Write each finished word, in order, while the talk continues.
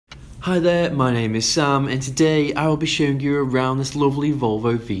Hi there, my name is Sam and today I will be showing you around this lovely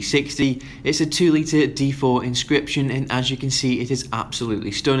Volvo V60. It's a 2-litre D4 Inscription and as you can see it is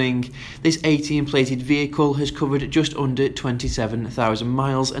absolutely stunning. This 18 plated vehicle has covered just under 27,000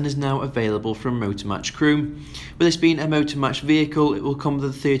 miles and is now available from Motor Match Crewe. With this being a Motor Match vehicle, it will come with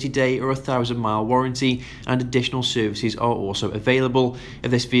a 30-day or 1,000-mile warranty and additional services are also available.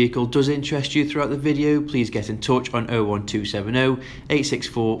 If this vehicle does interest you throughout the video, please get in touch on 01270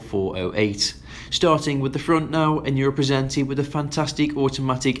 864 408. Starting with the front now, and you're presented with a fantastic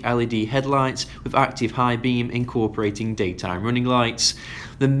automatic LED headlights with active high beam incorporating daytime running lights.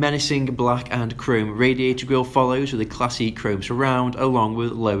 The menacing black and chrome radiator grille follows with a classy chrome surround along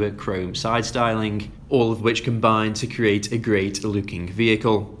with lower chrome side styling, all of which combine to create a great looking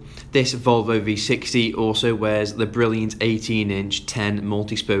vehicle. This Volvo V60 also wears the brilliant 18-inch 10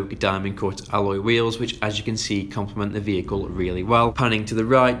 multi-spoke diamond cut alloy wheels, which as you can see complement the vehicle really well. Panning to the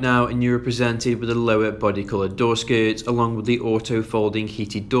right now, and you are presented with the lower body coloured door skirts along with the auto folding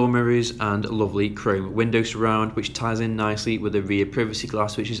heated door mirrors and lovely chrome window surround, which ties in nicely with the rear privacy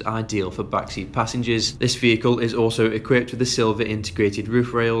glass, which is ideal for backseat passengers. This vehicle is also equipped with the silver integrated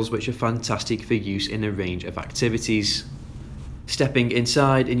roof rails, which are fantastic for use in a range of activities. Stepping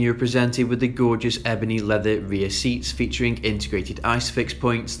inside, and you're presented with the gorgeous ebony leather rear seats featuring integrated ISOFIX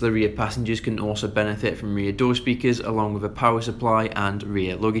points. The rear passengers can also benefit from rear door speakers along with a power supply and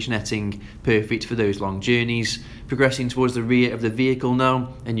rear luggage netting, perfect for those long journeys. Progressing towards the rear of the vehicle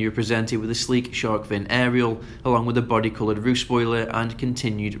now, and you're presented with a sleek shark fin aerial along with a body coloured roof spoiler and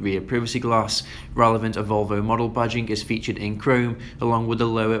continued rear privacy glass. Relevant Volvo model badging is featured in chrome along with the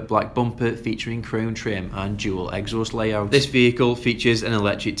lower black bumper featuring chrome trim and dual exhaust layout. This vehicle features an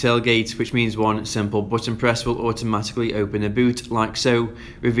electric tailgate, which means one simple button press will automatically open a boot like so,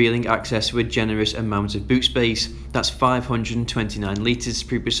 revealing access to a generous amount of boot space. That's 529 litres to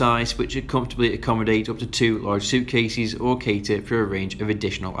be precise, which should comfortably accommodate up to 2 large suitcases or cater for a range of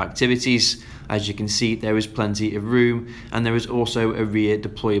additional activities. As you can see, there is plenty of room, and there is also a rear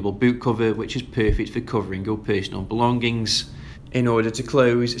deployable boot cover, which is perfect for covering your personal belongings. In order to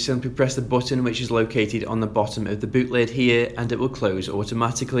close, simply press the button which is located on the bottom of the boot lid here and it will close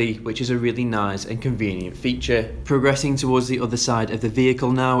automatically, which is a really nice and convenient feature. Progressing towards the other side of the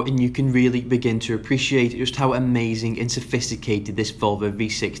vehicle now, and you can really begin to appreciate just how amazing and sophisticated this Volvo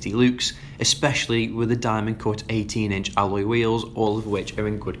V60 looks, especially with the diamond cut 18-inch alloy wheels, all of which are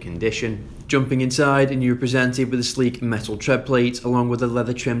in good condition. Jumping inside, and you're presented with a sleek metal tread plate along with a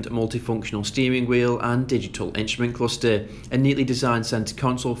leather trimmed multifunctional steering wheel and digital instrument cluster. A neatly designed center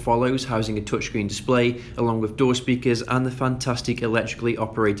console follows, housing a touchscreen display along with door speakers and the fantastic electrically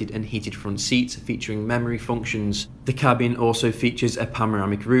operated and heated front seats featuring memory functions. The cabin also features a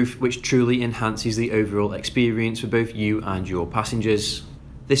panoramic roof, which truly enhances the overall experience for both you and your passengers.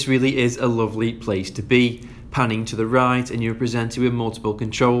 This really is a lovely place to be. Panning to the right, and you're presented with multiple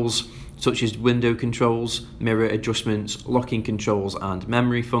controls such as window controls, mirror adjustments, locking controls and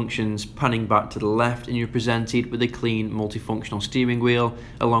memory functions. Panning back to the left, and you're presented with a clean multifunctional steering wheel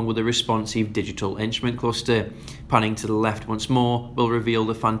along with a responsive digital instrument cluster. Panning to the left once more will reveal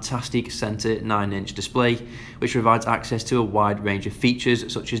the fantastic centre 9-inch display, which provides access to a wide range of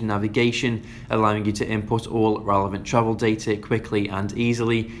features such as navigation, allowing you to input all relevant travel data quickly and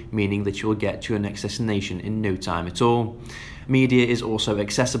easily, meaning that you will get to your next destination in no time at all. Media is also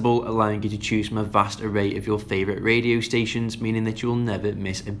accessible, allowing you to choose from a vast array of your favourite radio stations, meaning that you will never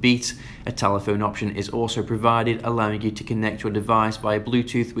miss a beat. A telephone option is also provided, allowing you to connect your device via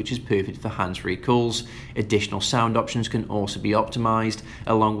Bluetooth, which is perfect for hands-free calls. Additional sound options can also be optimised,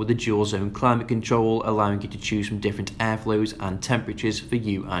 along with the dual zone climate control, allowing you to choose from different airflows and temperatures for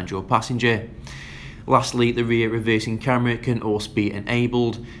you and your passenger. Lastly, the rear reversing camera can also be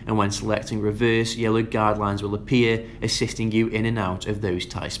enabled, and when selecting reverse, yellow guidelines will appear, assisting you in and out of those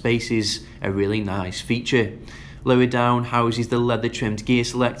tight spaces. A really nice feature. Lower down houses the leather trimmed gear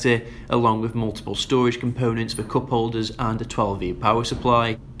selector, along with multiple storage components for cup holders and a 12V power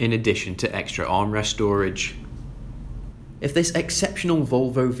supply, in addition to extra armrest storage. If this exceptional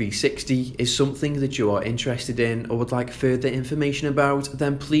Volvo V60 is something that you are interested in or would like further information about,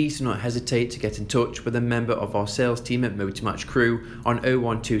 then please do not hesitate to get in touch with a member of our sales team at Motor Match Crewe on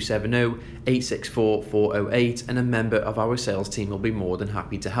 01270 864 408, and a member of our sales team will be more than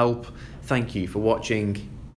happy to help. Thank you for watching.